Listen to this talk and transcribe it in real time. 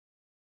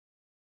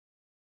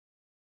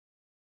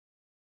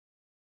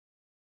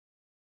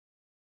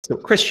So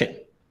Christian,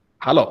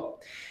 hello. All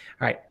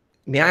right.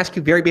 May I ask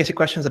you very basic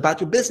questions about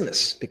your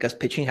business? Because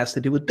pitching has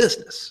to do with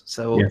business.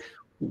 So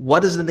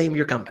what is the name of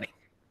your company?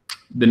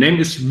 The name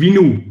is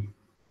Vinou.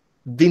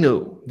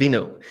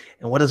 Vinou.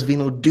 And what does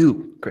Vinou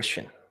do,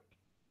 Christian?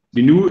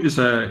 Vinou is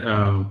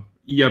a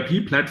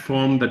ERP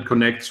platform that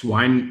connects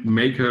wine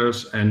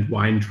makers and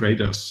wine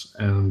traders.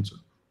 And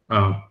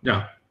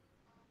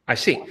I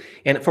see.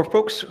 And for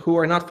folks who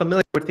are not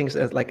familiar with things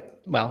as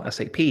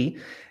SAP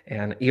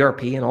and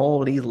ERP and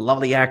all these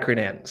lovely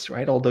acronyms,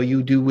 right? Although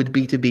you do with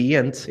B2B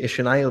and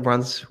Ishanai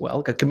runs,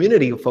 a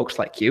community of folks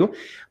like you,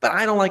 but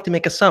I don't like to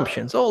make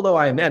assumptions, although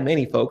I met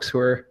many folks who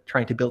are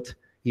trying to build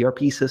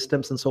ERP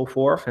systems and so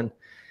forth and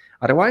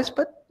otherwise,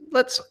 but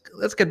let's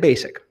get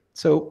basic.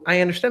 So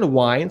I understand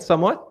wine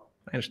somewhat.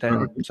 I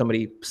understand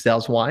somebody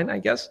sells wine, I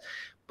guess,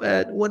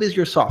 but what is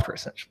your software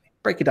essentially?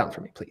 Break it down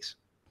for me, please.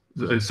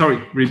 Sorry,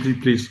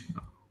 repeat, please.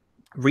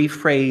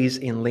 Rephrase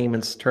in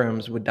layman's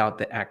terms without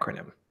the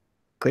acronym.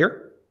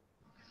 Clear?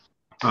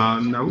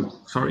 No,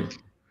 sorry.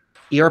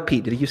 ERP.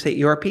 Did you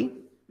say ERP?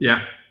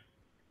 Yeah.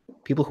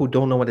 People who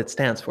don't know what it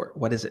stands for,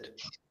 what is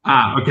it?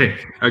 Okay,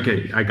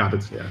 I got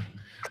it. Yeah.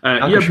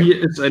 ERP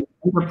is an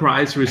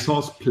enterprise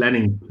resource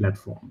planning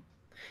platform.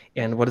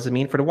 And what does it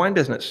mean for the wine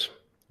business?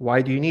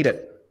 Why do you need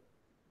it?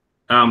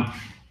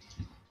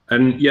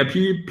 An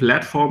ERP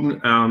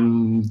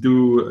platform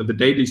do the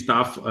daily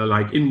stuff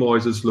like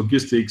invoices,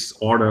 logistics,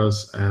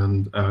 orders,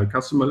 and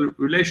customer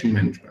relation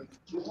management.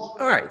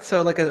 All right,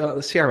 so like a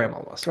CRM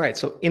almost, right?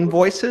 So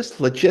invoices,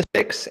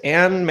 logistics,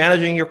 and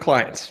managing your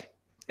clients.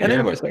 And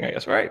invoicing, I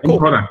guess, right? Cool.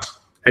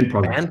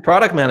 And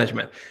product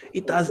management.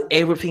 It does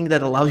everything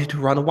that allows you to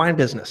run a wine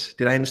business.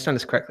 Did I understand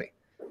this correctly?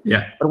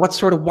 Yeah. But what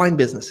sort of wine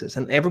businesses?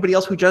 And everybody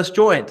else who just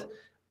joined,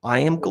 I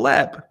am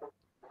Gleb.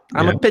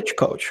 I'm a pitch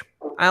coach.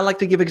 I like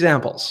to give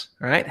examples.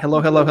 All right.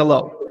 Hello.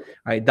 All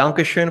right.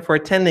 Dankeschön for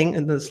attending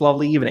in this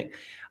lovely evening.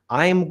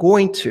 I am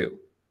going to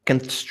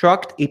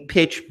construct a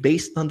pitch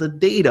based on the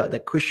data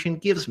that Christian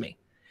gives me.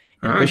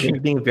 And Christian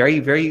is being very,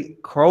 very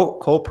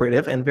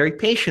cooperative and very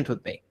patient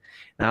with me.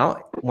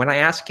 Now, when I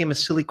ask him a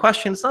silly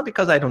question, it's not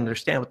because I don't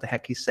understand what the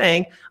heck he's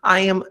saying.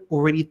 I am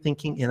already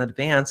thinking in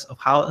advance of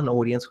how an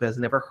audience who has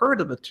never heard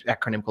of an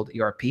acronym called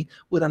ERP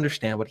would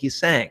understand what he's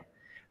saying.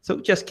 So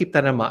just keep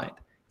that in mind.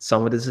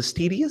 Some of this is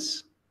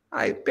tedious.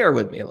 Bear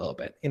with me a little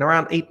bit. In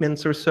around 8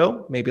 minutes or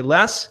so, maybe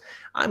less,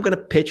 I'm going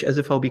to pitch as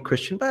if I'll be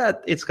Christian,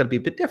 but it's going to be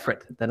a bit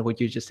different than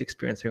what you're just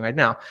experiencing right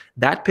now.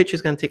 That pitch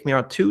is going to take me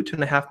around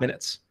 2.5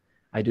 minutes.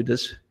 I do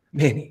this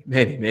many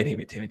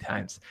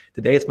times.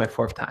 Today, it's my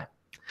 4th time.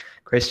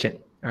 Christian,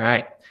 all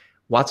right.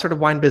 What sort of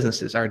wine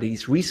businesses? Are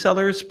these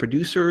resellers,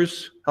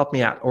 producers? Help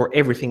me out. Or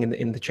everything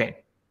in the chain?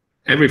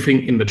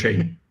 Everything in the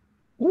chain.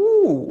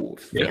 Ooh,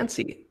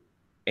 fancy. Yeah.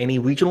 Any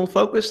regional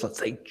focus? Let's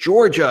say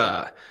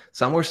Georgia,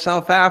 somewhere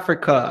South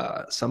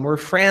Africa, somewhere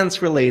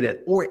France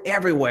related, or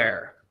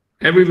everywhere?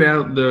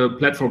 Everywhere. The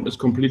platform is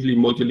completely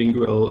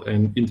multilingual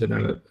and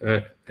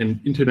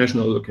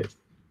international located.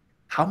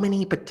 How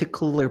many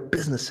particular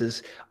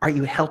businesses are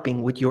you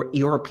helping with your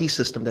ERP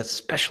system that's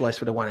specialized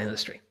for the wine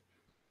industry?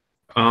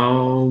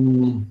 I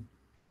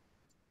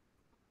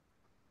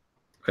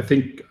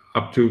think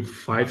up to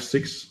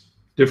 5-6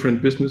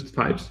 different business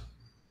types.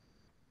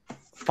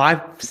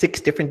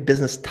 5-6 different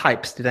business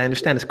types. Did I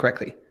understand this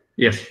correctly?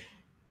 Yes.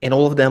 And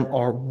all of them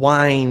are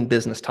wine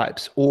business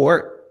types,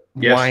 or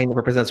wine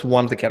represents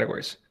one of the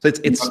categories. So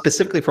it's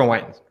specifically for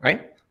wine,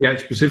 right? Yeah,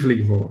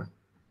 specifically for wine.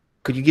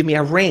 Could you give me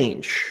a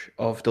range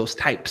of those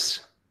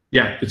types?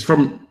 Yeah, it's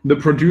from the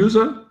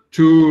producer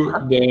to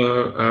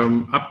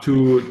the up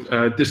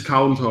to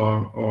discounter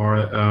or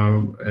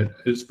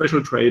a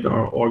special trade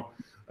or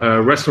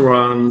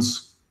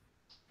restaurants.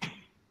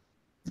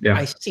 Yeah,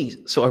 I see.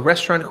 So a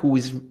restaurant who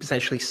is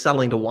essentially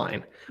selling the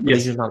wine, but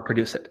they do not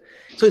produce it.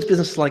 So it's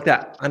businesses like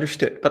that.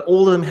 Understood. But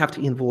all of them have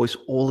to invoice.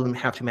 All of them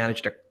have to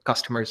manage their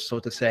customers, so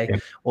to say. Yeah.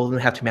 All of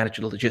them have to manage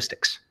the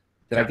logistics.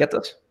 Did I get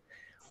this?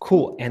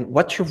 Cool. And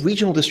what's your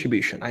regional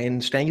distribution? I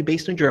understand you're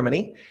based in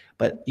Germany,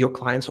 but your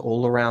clients are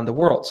all around the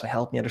world. So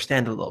help me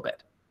understand it a little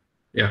bit.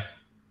 Yeah.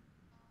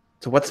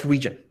 So what's the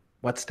region?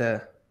 What's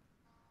the?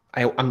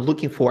 I'm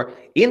looking for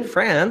in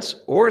France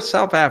or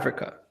South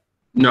Africa.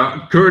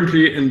 No,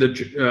 currently in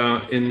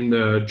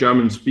the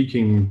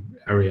German-speaking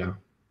area.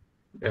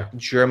 Yeah.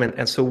 German,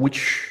 and so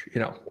which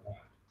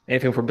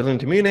anything from Berlin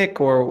to Munich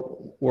or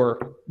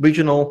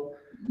regional?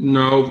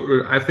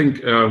 No, I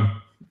think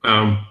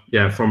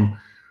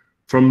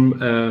from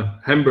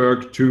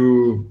Hamburg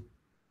to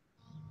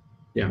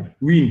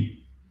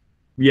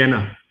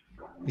Vienna.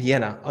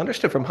 Vienna,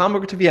 understood. From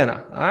Hamburg to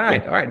Vienna. All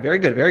right, very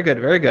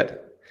good.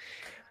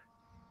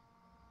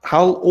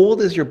 How old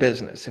is your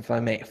business, if I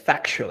may,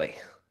 factually?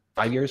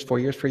 5 years, 4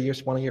 years, 3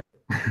 years, 1 year?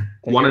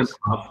 1.5.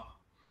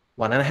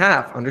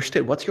 1.5.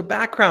 Understood. What's your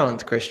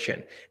background,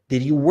 Christian?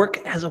 Did you work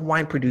as a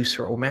wine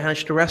producer or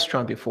managed a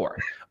restaurant before?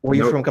 Or were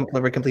you from a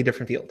completely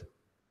different field?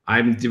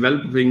 I'm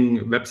developing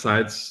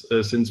websites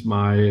since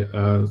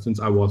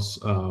I was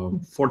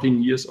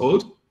 14 years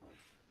old.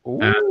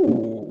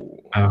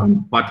 Ooh.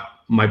 But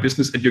my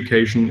business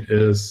education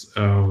is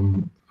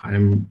I'm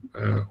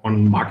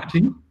on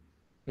marketing.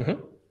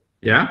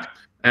 Yeah,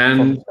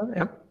 and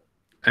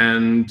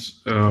in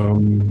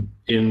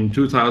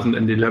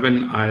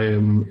 2011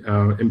 I'm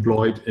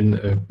employed in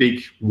a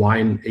big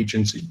wine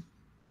agency.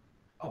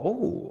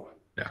 Oh,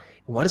 yeah.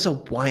 What is a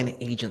wine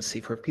agency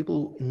for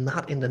people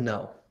not in the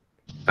know?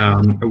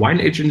 A wine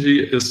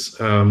agency is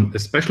a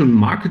special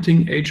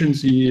marketing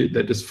agency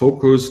that is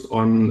focused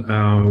on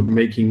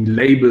making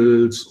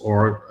labels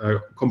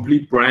or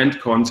complete brand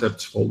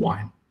concepts for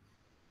wine.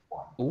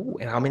 Oh,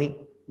 and how many?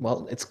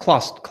 Well, it's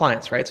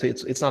clients, right? So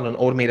it's not an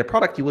automated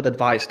product. You would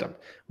advise them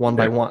one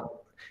by one.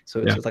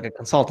 So it's like a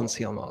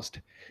consultancy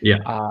almost.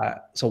 Yeah.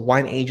 So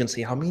wine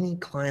agency, how many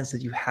clients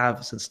did you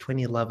have since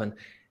 2011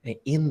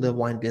 in the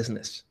wine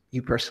business?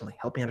 You personally,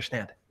 help me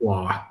understand.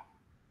 Wow.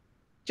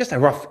 Just a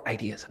rough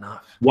idea is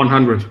enough.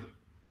 100.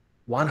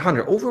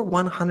 100, over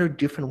 100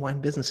 different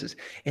wine businesses.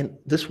 And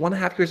this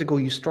 1.5 years ago,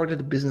 you started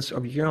a business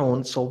of your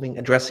own,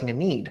 addressing a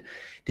need.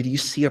 Did you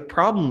see a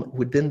problem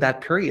within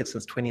that period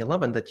since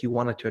 2011 that you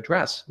wanted to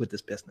address with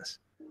this business?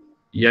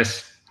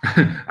 Yes,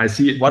 I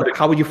see it.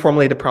 How would you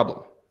formulate a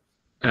problem?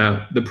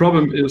 The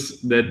problem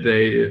is that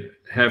they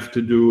have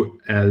to do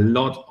a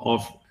lot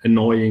of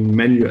annoying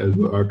manual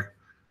work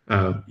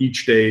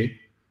each day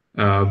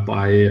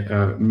by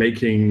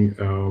making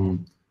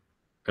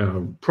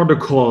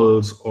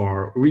protocols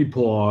or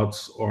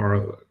reports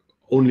or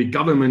only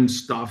government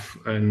stuff,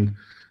 and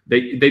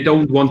they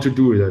don't want to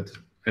do that.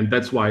 And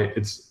that's why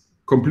it's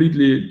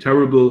completely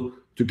terrible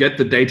to get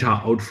the data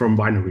out from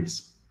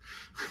wineries.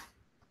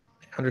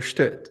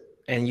 Understood.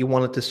 And you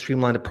wanted to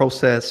streamline the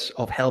process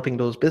of helping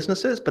those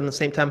businesses, but at the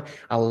same time,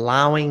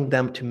 allowing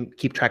them to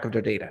keep track of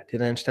their data.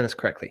 Did I understand this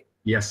correctly?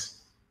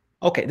 Yes.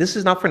 Okay, this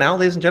is not for now,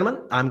 ladies and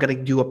gentlemen. I'm going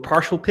to do a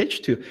partial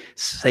pitch to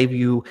save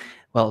you,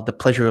 well, the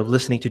pleasure of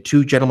listening to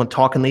two gentlemen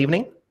talk in the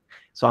evening.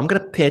 So I'm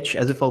going to pitch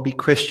as if I'll be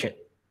Christian.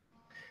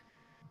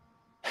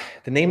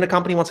 The name of the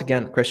company, once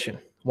again, Christian,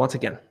 once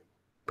again,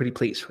 pretty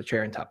please with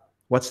chair and top.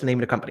 What's the name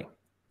of the company?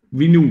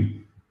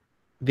 Vinou.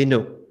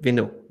 Vinou.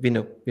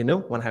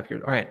 1.5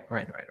 years. All right.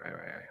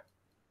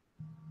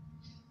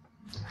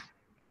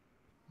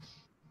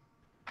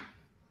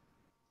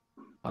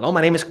 Hello,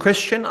 my name is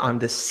Christian. I'm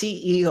the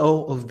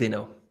CEO of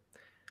Vinou.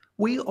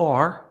 We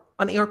are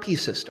an ERP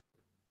system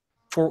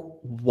for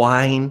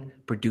wine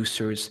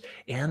producers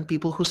and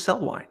people who sell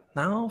wine.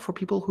 Now, for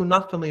people who are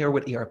not familiar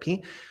with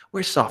ERP,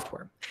 we're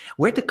software.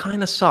 We're the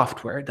kind of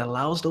software that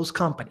allows those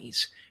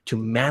companies to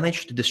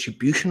manage the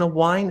distribution of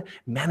wine,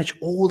 manage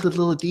all the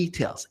little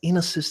details in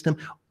a system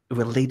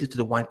related to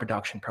the wine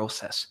production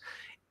process.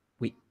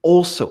 We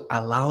also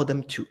allow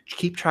them to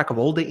keep track of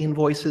all the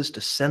invoices,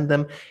 to send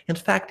them. In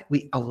fact,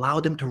 we allow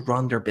them to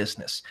run their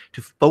business,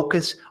 to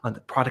focus on the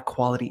product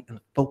quality and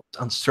focus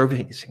on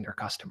servicing their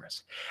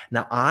customers.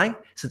 Now,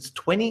 since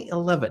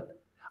 2011,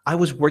 I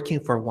was working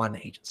for a wine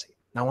agency.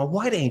 Now, a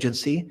wine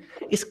agency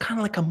is kind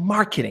of like a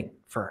marketing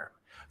firm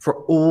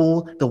for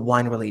all the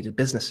wine-related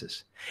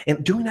businesses.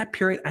 And during that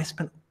period, I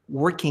spent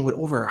working with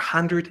over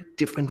 100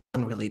 different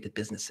wine-related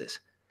businesses.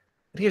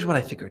 But here's what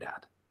I figured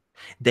out.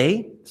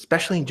 They,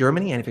 especially in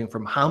Germany, anything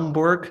from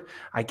Hamburg,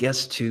 I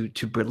guess, to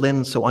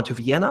Berlin, so on to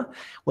Vienna,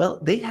 well,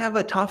 they have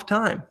a tough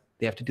time.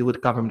 They have to deal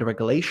with government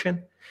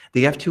regulation.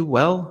 They have to,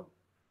 well,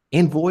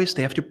 invoice,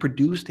 they have to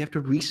produce, they have to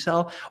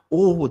resell,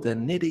 all the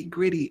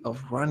nitty-gritty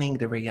of running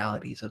the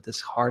realities of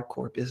this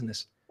hardcore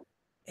business.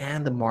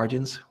 And the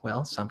margins,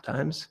 well,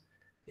 sometimes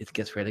it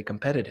gets really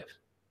competitive.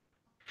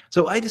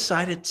 So I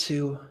decided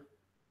to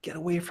get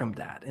away from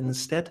that and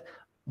instead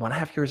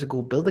 1.5 years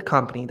ago, build a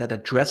company that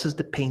addresses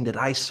the pain that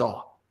I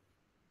saw.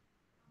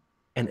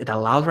 And it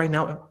allows right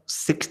now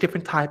 6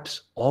 different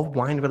types of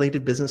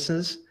wine-related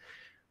businesses.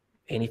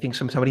 Anything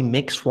from somebody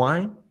makes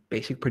wine,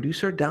 basic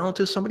producer, down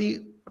to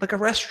somebody like a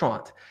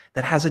restaurant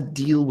that has a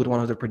deal with one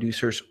of the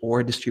producers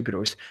or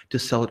distributors to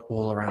sell it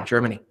all around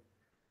Germany.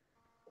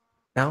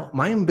 Now,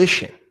 my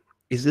ambition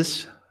is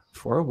this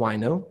for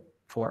Vinou,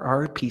 for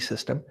our ERP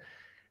system,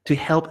 to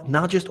help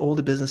not just all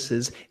the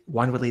businesses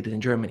wine-related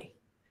in Germany,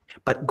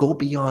 but go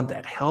beyond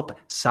that, help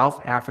South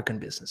African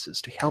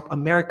businesses, to help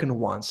American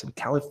ones in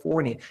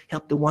California,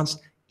 help the ones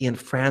in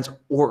France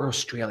or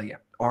Australia.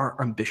 Our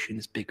ambition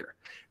is bigger.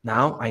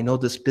 Now, I know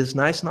this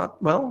business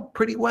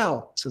pretty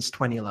well since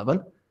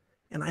 2011,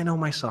 and I know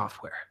my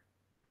software.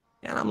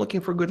 And I'm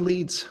looking for good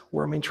leads,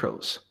 warm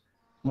intros.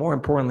 More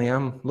importantly,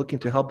 I'm looking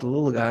to help the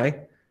little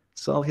guy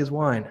sell his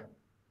wine.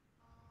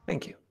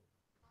 Thank you.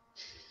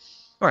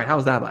 All right,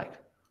 how's that like?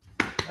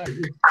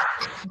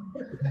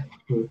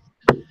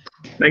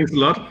 Thanks a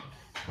lot.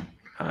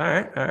 All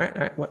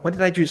right. What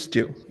did I just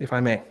do, if I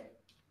may?